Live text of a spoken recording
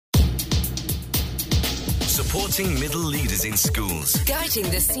Supporting middle leaders in schools. Guiding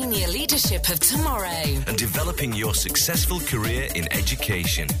the senior leadership of tomorrow. And developing your successful career in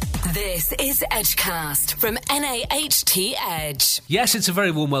education. This is Edgecast from NAHT Edge. Yes, it's a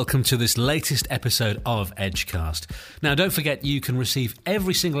very warm welcome to this latest episode of Edgecast. Now, don't forget you can receive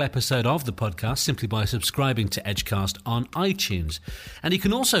every single episode of the podcast simply by subscribing to Edgecast on iTunes. And you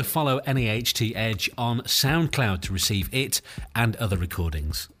can also follow NAHT Edge on SoundCloud to receive it and other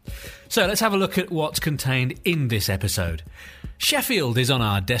recordings. So let's have a look at what's contained in this episode. Sheffield is on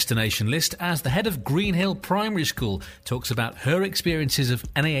our destination list as the head of Greenhill Primary School talks about her experiences of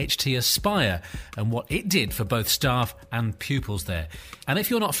NAHT Aspire and what it did for both staff and pupils there. And if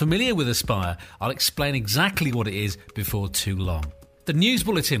you're not familiar with Aspire, I'll explain exactly what it is before too long. The News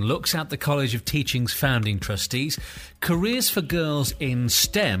Bulletin looks at the College of Teaching's founding trustees, careers for girls in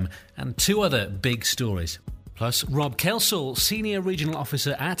STEM, and two other big stories. Plus, Rob Kelsall, Senior Regional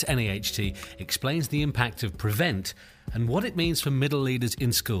Officer at NAHT, explains the impact of Prevent and what it means for middle leaders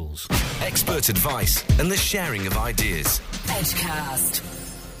in schools. Expert advice and the sharing of ideas. Edgecast.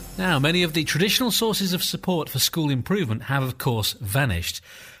 Now, many of the traditional sources of support for school improvement have, of course, vanished.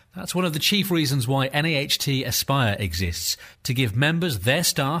 That's one of the chief reasons why NAHT Aspire exists, to give members, their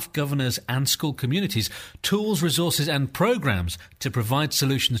staff, governors and school communities tools, resources and programmes to provide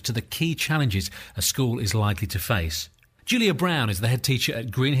solutions to the key challenges a school is likely to face. Julia Brown is the head teacher at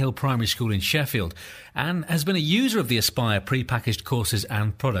Greenhill Primary School in Sheffield and has been a user of the Aspire pre-packaged courses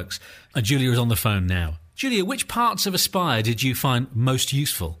and products. Julia is on the phone now. Julia, which parts of Aspire did you find most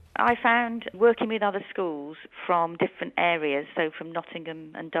useful? I found working with other schools from different areas, so from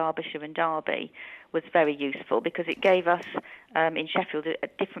Nottingham and Derbyshire and Derby, was very useful because it gave us in Sheffield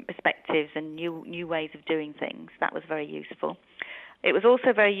different perspectives and new ways of doing things. That was very useful. It was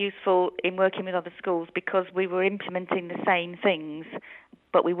also very useful in working with other schools because we were implementing the same things,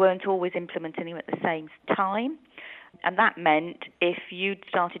 but we weren't always implementing them at the same time. And that meant if you'd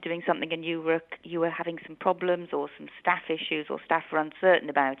started doing something and you were having some problems or some staff issues or staff were uncertain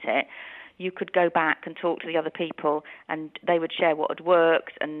about it, you could go back and talk to the other people and they would share what had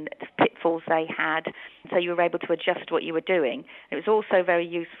worked and the pitfalls they had. So you were able to adjust what you were doing. It was also very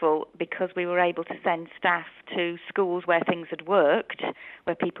useful because we were able to send staff to schools where things had worked,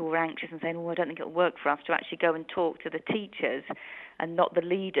 where people were anxious and saying, I don't think it'll work for us, to actually go and talk to the teachers and not the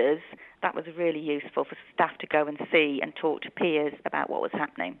leaders. That was really useful for staff to go and see and talk to peers about what was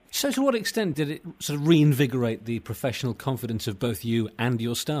happening. So to what extent did it sort of reinvigorate the professional confidence of both you and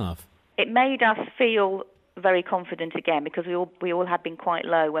your staff? It made us feel very confident again because we all had been quite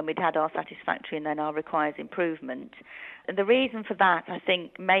low when we'd had our satisfactory and then our requires improvement. And the reason for that, I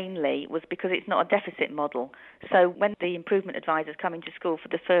think, mainly was because it's not a deficit model. So when the improvement advisors come into school for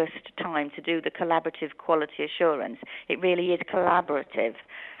the first time to do the collaborative quality assurance, it really is collaborative.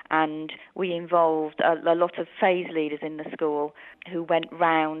 And we involved a lot of phase leaders in the school who went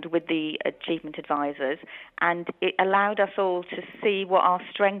round with the achievement advisors, and it allowed us all to see what our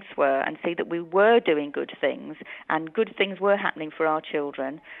strengths were and see that we were doing good things and good things were happening for our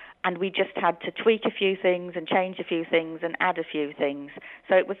children. And we just had to tweak a few things and change a few things and add a few things.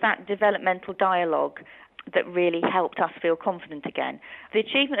 So it was that developmental dialogue that really helped us feel confident again. The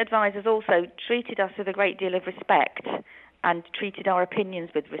achievement advisors also treated us with a great deal of respect and treated our opinions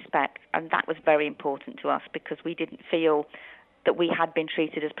with respect, and that was very important to us because we didn't feel that we had been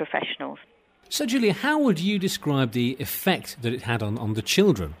treated as professionals. So, Julia, how would you describe the effect that it had on the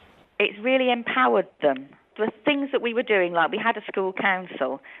children? It's really empowered them. The things that we were doing, like we had a school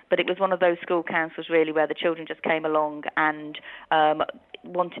council, but it was one of those school councils really where the children just came along and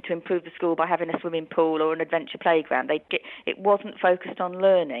wanted to improve the school by having a swimming pool or an adventure playground. It wasn't focused on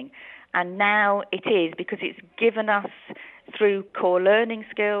learning. And now it is, because it's given us, through core learning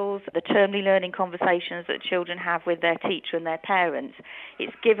skills, the termly learning conversations that children have with their teacher and their parents,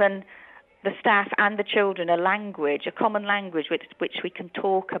 it's given the staff and the children a language, a common language which we can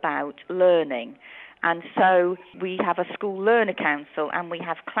talk about learning. And so we have a school learner council and we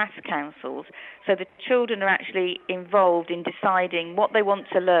have class councils. So the children are actually involved in deciding what they want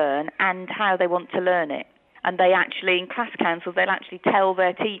to learn and how they want to learn it. And they actually, in class councils, they'll actually tell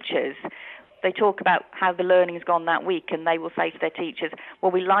their teachers. They talk about how the learning has gone that week, and they will say to their teachers,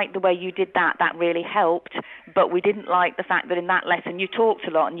 well, we like the way you did that really helped, but we didn't like the fact that in that lesson you talked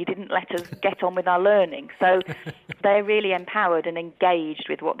a lot and you didn't let us get on with our learning. So they're really empowered and engaged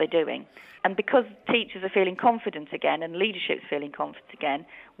with what they're doing. And because teachers are feeling confident again and leadership's feeling confident again,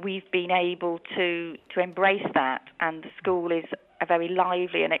 we've been able to embrace that, and the school is a very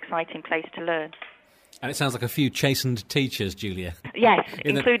lively and exciting place to learn. And it sounds like a few chastened teachers, Julia. Yes,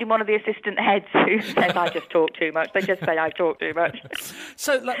 including one of the assistant heads who says I just talk too much. They just say I talk too much.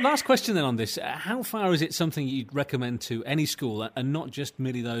 So, last question then on this. How far is it something you'd recommend to any school, and not just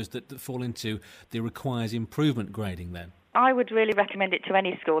merely those that fall into the requires improvement grading then? I would really recommend it to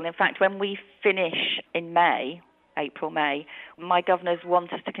any school. In fact, when we finish in April, May, my governors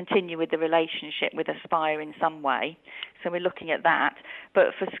want us to continue with the relationship with Aspire in some way. So we're looking at that.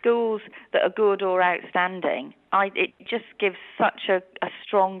 But for schools that are good or outstanding, it just gives such a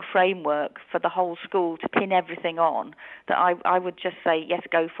strong framework for the whole school to pin everything on that I would just say, yes,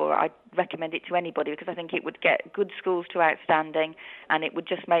 go for it. I'd recommend it to anybody because I think it would get good schools to outstanding and it would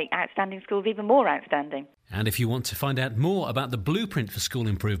just make outstanding schools even more outstanding. And if you want to find out more about the blueprint for school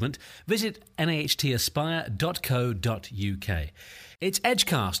improvement, visit nahtAspire.co.uk. It's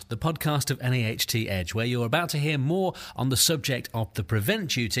Edgecast, the podcast of NAHT Edge, where you're about to hear more on the subject of the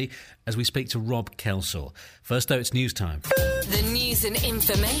Prevent Duty as we speak to Rob Kelsall. First, though, it's news time. The news and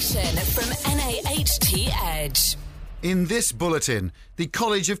information from NAHT Edge. In this bulletin, the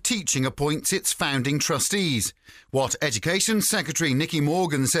College of Teaching appoints its founding trustees. What Education Secretary Nicky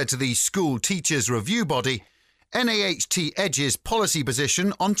Morgan said to the School Teachers Review Body, NAHT Edge's policy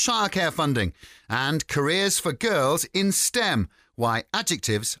position on childcare funding, and careers for girls in STEM, why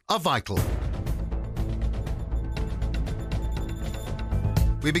adjectives are vital.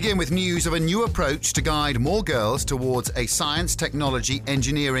 We begin with news of a new approach to guide more girls towards a science, technology,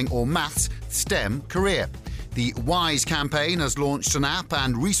 engineering or maths STEM career. The WISE campaign has launched an app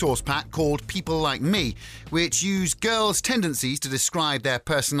and resource pack called People Like Me, which use girls' tendencies to describe their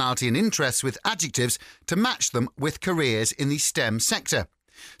personality and interests with adjectives to match them with careers in the STEM sector.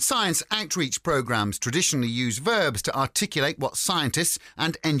 Science outreach programmes traditionally use verbs to articulate what scientists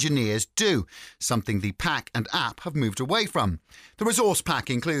and engineers do, something the pack and app have moved away from. The resource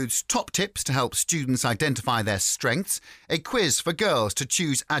pack includes top tips to help students identify their strengths, a quiz for girls to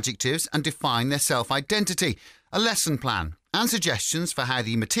choose adjectives and define their self-identity, a lesson plan, and suggestions for how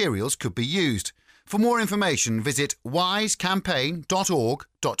the materials could be used. For more information, visit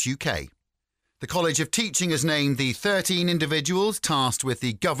wisecampaign.org.uk. The College of Teaching has named the 13 individuals tasked with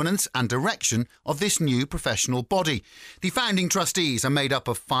the governance and direction of this new professional body. The founding trustees are made up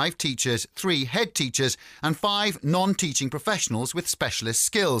of 5 teachers, 3 head teachers and 5 non-teaching professionals with specialist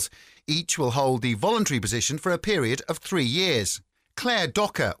skills. Each will hold the voluntary position for a period of 3 years. Claire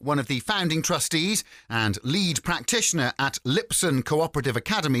Docker, one of the founding trustees and lead practitioner at Lipson Cooperative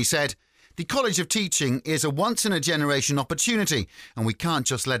Academy, said, "The College of Teaching is a once-in-a-generation opportunity, and we can't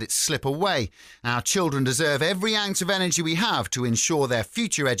just let it slip away. Our children deserve every ounce of energy we have to ensure their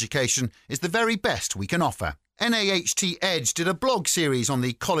future education is the very best we can offer." NAHT Edge did a blog series on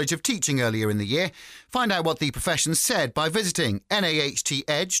the College of Teaching earlier in the year. Find out what the profession said by visiting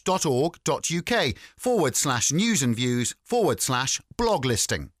nahtedge.org.uk/news and views/blog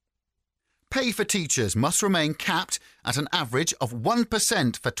listing. Pay for teachers must remain capped at an average of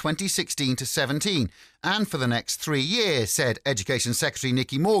 1% for 2016 to 17 and for the next 3 years, said Education Secretary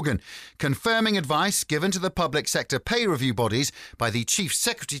Nicky Morgan, confirming advice given to the public sector pay review bodies by the Chief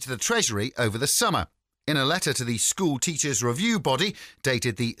Secretary to the Treasury over the summer. In a letter to the School Teachers Review Body,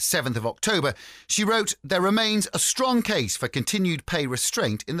 dated the 7th of October, she wrote, "There remains a strong case for continued pay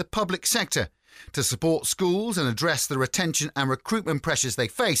restraint in the public sector. To support schools and address the retention and recruitment pressures they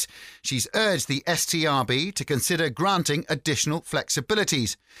face, she's urged the STRB to consider granting additional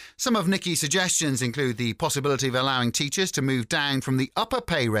flexibilities. Some of Nicky's suggestions include the possibility of allowing teachers to move down from the upper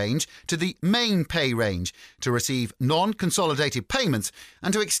pay range to the main pay range to receive non-consolidated payments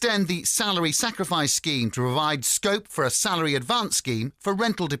and to extend the salary sacrifice scheme to provide scope for a salary advance scheme for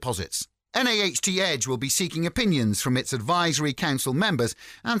rental deposits. NAHT Edge will be seeking opinions from its advisory council members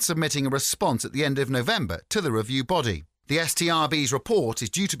and submitting a response at the end of November to the review body. The STRB's report is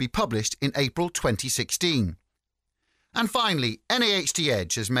due to be published in April 2016. And finally, NAHT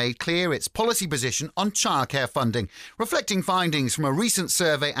Edge has made clear its policy position on childcare funding, reflecting findings from a recent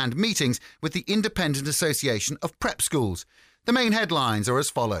survey and meetings with the Independent Association of Prep Schools. The main headlines are as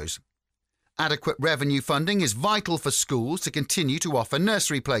follows. Adequate revenue funding is vital for schools to continue to offer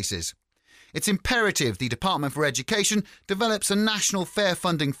nursery places. It's imperative the Department for Education develops a national fair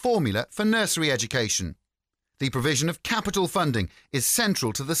funding formula for nursery education. The provision of capital funding is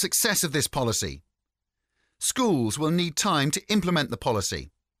central to the success of this policy. Schools will need time to implement the policy.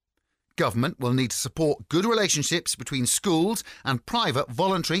 Government will need to support good relationships between schools and private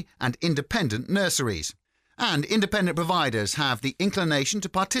voluntary and independent nurseries. And independent providers have the inclination to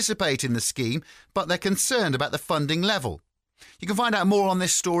participate in the scheme, but they're concerned about the funding level. You can find out more on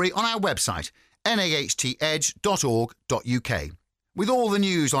this story on our website, nahtedge.org.uk. With all the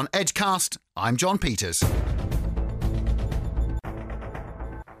news on Edgecast, I'm John Peters.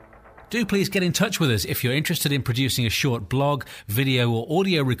 Do please get in touch with us if you're interested in producing a short blog, video or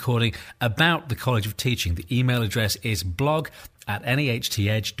audio recording about the College of Teaching. The email address is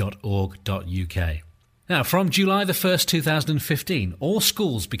blog@nahtedge.org.uk. Now, from July the 1st, 2015, all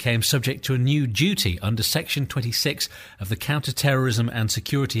schools became subject to a new duty under Section 26 of the Counter-Terrorism and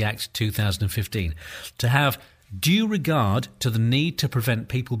Security Act 2015 to have due regard to the need to prevent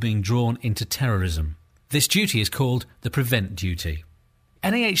people being drawn into terrorism. This duty is called the Prevent Duty.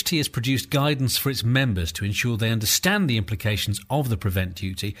 NAHT has produced guidance for its members to ensure they understand the implications of the Prevent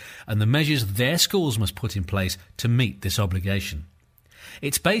Duty and the measures their schools must put in place to meet this obligation.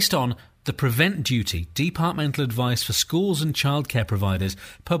 It's based on the Prevent Duty Departmental Advice for Schools and Childcare Providers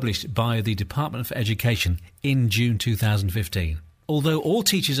published by the Department for Education in June 2015. Although all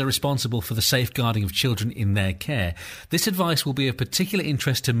teachers are responsible for the safeguarding of children in their care, this advice will be of particular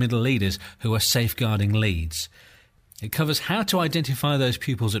interest to middle leaders who are safeguarding leads. It covers how to identify those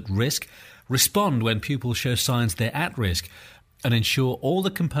pupils at risk, respond when pupils show signs they're at risk, and ensure all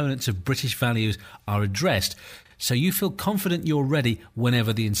the components of British values are addressed so you feel confident you're ready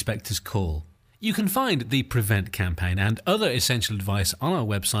whenever the inspectors call. You can find the Prevent campaign and other essential advice on our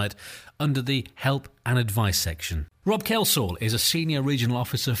website under the Help and Advice section. Rob Kelsall is a Senior Regional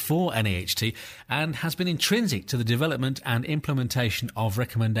Officer for NAHT and has been intrinsic to the development and implementation of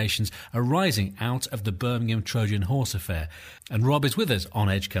recommendations arising out of the Birmingham Trojan Horse affair. And Rob is with us on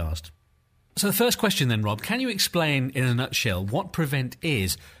Edgecast. So the first question then, Rob, can you explain in a nutshell what Prevent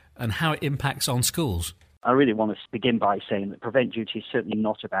is and how it impacts on schools? I really want to begin by saying that Prevent Duty is certainly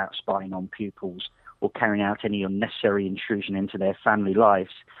not about spying on pupils or carrying out any unnecessary intrusion into their family lives.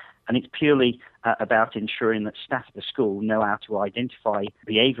 And it's purely about ensuring that staff at the school know how to identify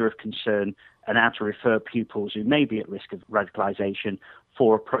behaviour of concern and how to refer pupils who may be at risk of radicalisation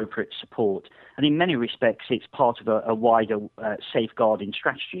for appropriate support. And in many respects, it's part of a wider safeguarding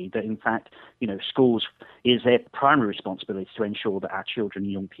strategy that, in fact, schools is their primary responsibility to ensure that our children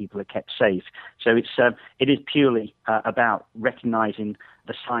and young people are kept safe. So it is purely about recognising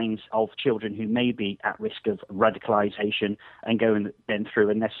the signs of children who may be at risk of radicalisation and going then through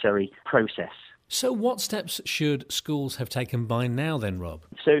a necessary process. So what steps should schools have taken by now then, Rob?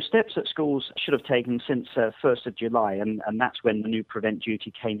 So steps that schools should have taken since 1st of July, and that's when the new Prevent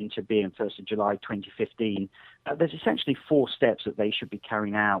Duty came into being, 1st of July 2015. There's essentially 4 steps that they should be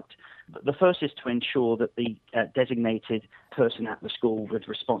carrying out. The first is to ensure that the designated person at the school with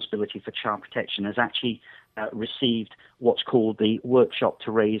responsibility for child protection has actually received what's called the Workshop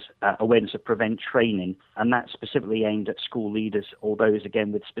to Raise Awareness of Prevent training, and that's specifically aimed at school leaders or those,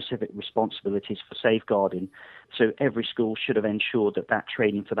 again, with specific responsibilities for safeguarding. So every school should have ensured that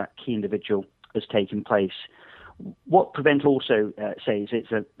training for that key individual has taken place. What Prevent also says is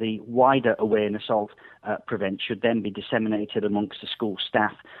that the wider awareness of Prevent should then be disseminated amongst the school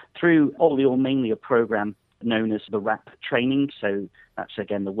staff through mainly a programme known as the WRAP training. So that's,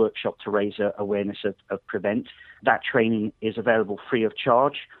 again, the Workshop to Raise Awareness of Prevent. That training is available free of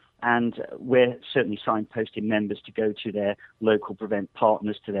charge, and we're certainly signposting members to go to their local Prevent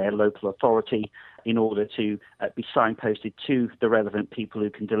partners, to their local authority, in order to be signposted to the relevant people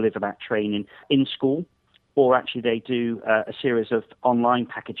who can deliver that training in school. Or actually they do a series of online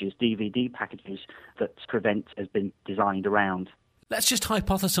packages, DVD packages, that Prevent has been designed around. Let's just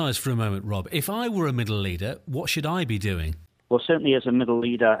hypothesise for a moment, Rob. If I were a middle leader, what should I be doing? Well, certainly as a middle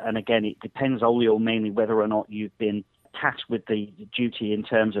leader, and again, it depends only or mainly whether or not you've been tasked with the duty in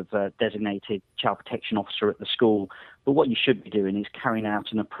terms of a designated child protection officer at the school. But what you should be doing is carrying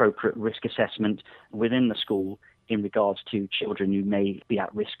out an appropriate risk assessment within the school in regards to children who may be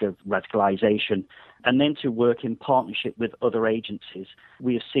at risk of radicalisation, and then to work in partnership with other agencies.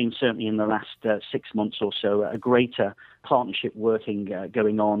 We have seen, certainly in the last 6 months or so, a greater partnership working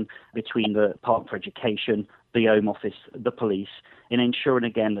going on between the Department for Education, the Home Office, the police, in ensuring,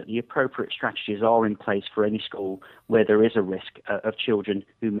 again, that the appropriate strategies are in place for any school where there is a risk of children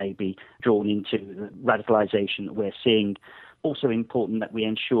who may be drawn into radicalisation that we're seeing. Also important that we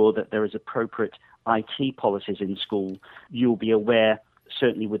ensure that there is appropriate IT policies in school. You'll be aware,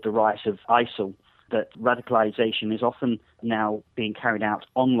 certainly with the rise of ISIL, that radicalisation is often now being carried out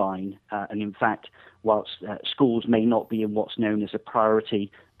online. And in fact, whilst schools may not be in what's known as a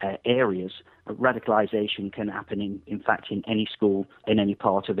priority areas, radicalisation can happen in fact in any school in any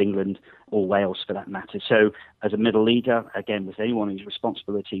part of England or Wales for that matter. So as a middle leader, again, with anyone whose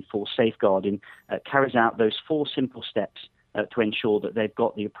responsibility for safeguarding, carries out those 4 simple steps to ensure that they've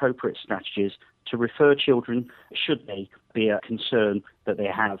got the appropriate strategies to refer children, should they be a concern that they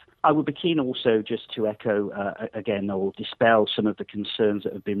have. I would be keen also just to echo again or dispel some of the concerns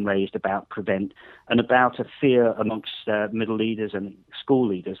that have been raised about Prevent and about a fear amongst middle leaders and school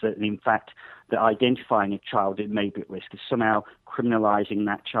leaders that in fact that identifying a child who may be at risk is somehow criminalising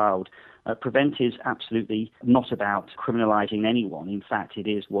that child. Prevent is absolutely not about criminalising anyone. In fact, it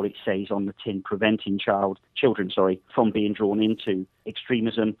is what it says on the tin, preventing children from being drawn into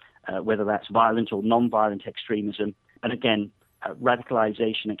extremism, whether that's violent or non-violent extremism. And again,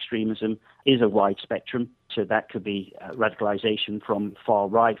 radicalisation extremism is a wide spectrum. So that could be radicalisation from far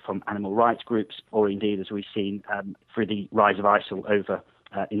right, from animal rights groups, or indeed, as we've seen through the rise of ISIL over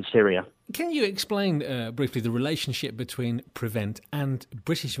in Syria. Can you explain briefly the relationship between Prevent and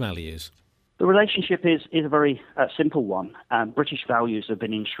British values? The relationship is a very simple one. British values have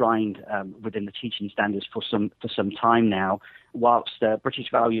been enshrined within the teaching standards for some time now. Whilst British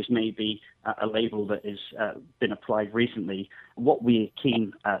values may be a label that has been applied recently, what we're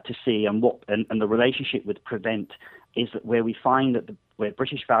keen to see and the relationship with Prevent is that where we find that where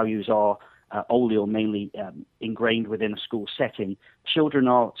British values are only or mainly ingrained within a school setting, children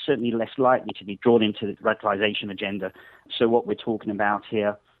are certainly less likely to be drawn into the radicalisation agenda. So what we're talking about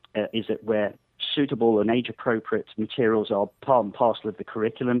here is that where suitable and age-appropriate materials are part and parcel of the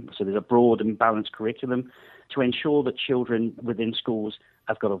curriculum, so there's a broad and balanced curriculum, to ensure that children within schools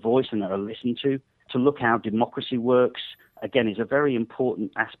have got a voice and are listened to look how democracy works, again, is a very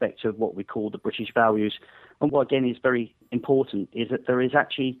important aspect of what we call the British values. And what, again, is very important is that there is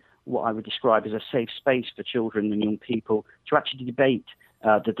actually what I would describe as a safe space for children and young people to actually debate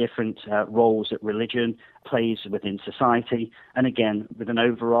the different roles that religion plays within society, and again, with an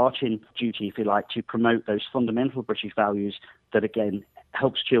overarching duty, if you like, to promote those fundamental British values that, again,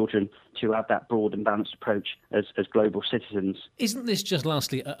 helps children to have that broad and balanced approach as global citizens. Isn't this just,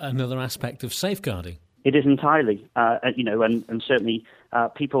 lastly, another aspect of safeguarding? It is entirely, and certainly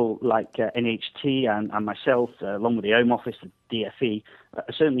people like NHT and myself, along with the Home Office, the DFE, are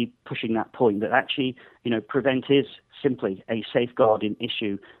certainly pushing that point that actually, Prevent is simply a safeguarding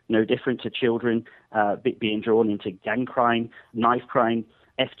issue, no different to children being drawn into gang crime, knife crime,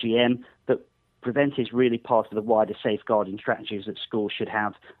 FGM, that Prevent is really part of the wider safeguarding strategies that schools should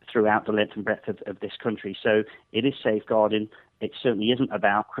have throughout the length and breadth of this country. So it is safeguarding. It certainly isn't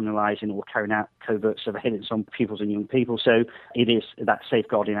about criminalising or carrying out covert surveillance on pupils and young people. So it is that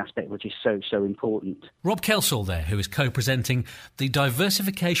safeguarding aspect which is so important. Rob Kelsall there, who is co-presenting the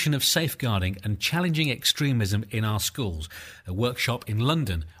Diversification of Safeguarding and Challenging Extremism in Our Schools, a workshop in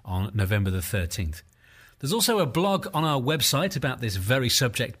London on November the 13th. There's also a blog on our website about this very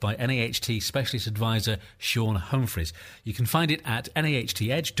subject by NAHT Specialist Advisor Sean Humphreys. You can find it at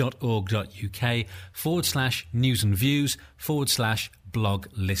nahtedge.org.uk/news and views/blog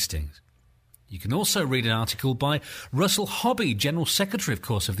listings. You can also read an article by Russell Hobby, General Secretary, of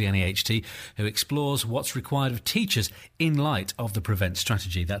course, of the NAHT, who explores what's required of teachers in light of the Prevent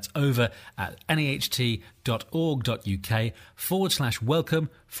strategy. That's over at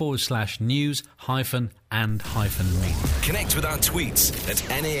naht.org.uk/welcome/news-and-media. Connect with our tweets at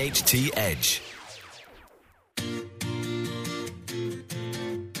NAHT Edge.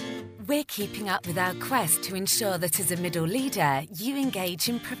 We're keeping up with our quest to ensure that as a middle leader, you engage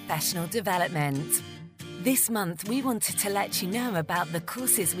in professional development. This month, we wanted to let you know about the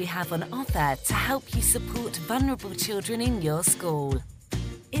courses we have on offer to help you support vulnerable children in your school.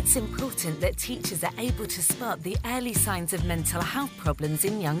 It's important that teachers are able to spot the early signs of mental health problems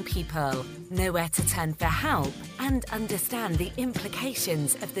in young people, know where to turn for help, and understand the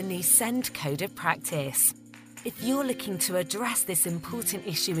implications of the new SEND Code of Practice. If you're looking to address this important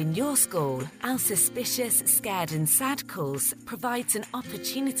issue in your school, our Suspicious, Scared and Sad course provides an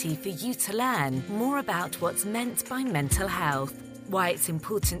opportunity for you to learn more about what's meant by mental health, why it's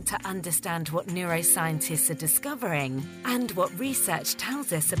important to understand what neuroscientists are discovering, and what research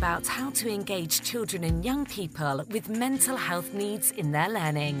tells us about how to engage children and young people with mental health needs in their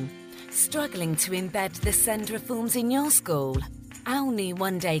learning. Struggling to embed the SEND reforms in your school? Our new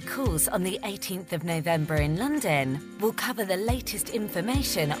one-day course on the 18th of November in London will cover the latest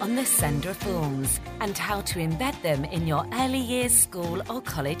information on the SEND reforms and how to embed them in your early years school or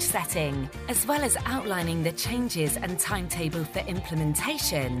college setting. As well as outlining the changes and timetable for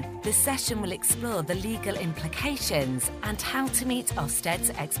implementation, the session will explore the legal implications and how to meet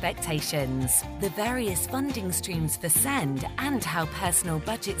Ofsted's expectations. The various funding streams for SEND and how personal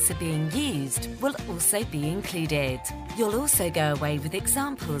budgets are being used will also be included. You'll also go go away with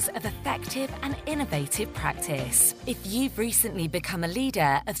examples of effective and innovative practice. If you've recently become a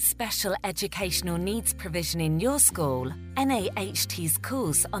leader of special educational needs provision in your school, NAHT's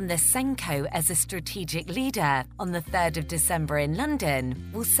course on the SENCO as a strategic leader on the 3rd of December in London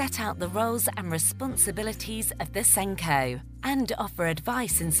will set out the roles and responsibilities of the SENCO and offer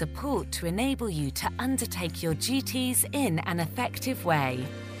advice and support to enable you to undertake your duties in an effective way.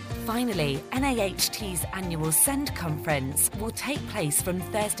 Finally, NAHT's annual SEND conference will take place from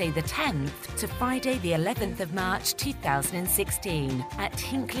Thursday the 10th to Friday the 11th of March 2016 at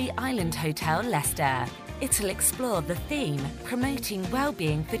Hinkley Island Hotel, Leicester. It'll explore the theme, promoting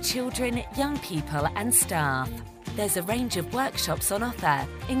well-being for children, young people and staff. There's a range of workshops on offer,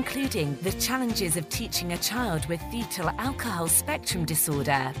 including the challenges of teaching a child with fetal alcohol spectrum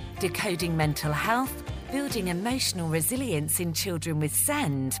disorder, decoding mental health, building emotional resilience in children with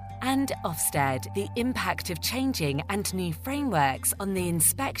SEND, and Ofsted, the impact of changing and new frameworks on the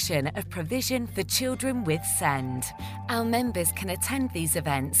inspection of provision for children with SEND. Our members can attend these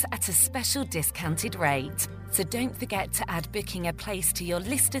events at a special discounted rate, so don't forget to add booking a place to your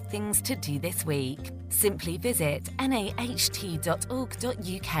list of things to do this week. Simply visit naht.org.uk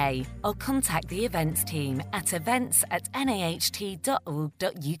or contact the events team at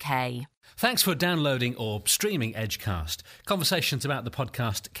events@naht.org.uk. Thanks for downloading or streaming Edgecast. Conversations about the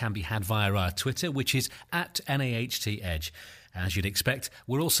podcast can be had via our Twitter, which is @NAHTEdge. As you'd expect,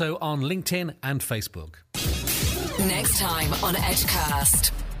 we're also on LinkedIn and Facebook. Next time on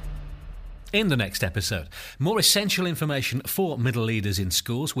Edgecast. In the next episode, more essential information for middle leaders in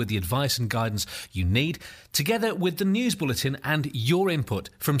schools with the advice and guidance you need, together with the news bulletin and your input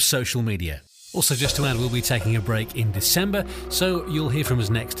from social media. Also, just to add, we'll be taking a break in December, so you'll hear from us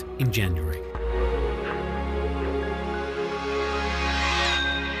next in January.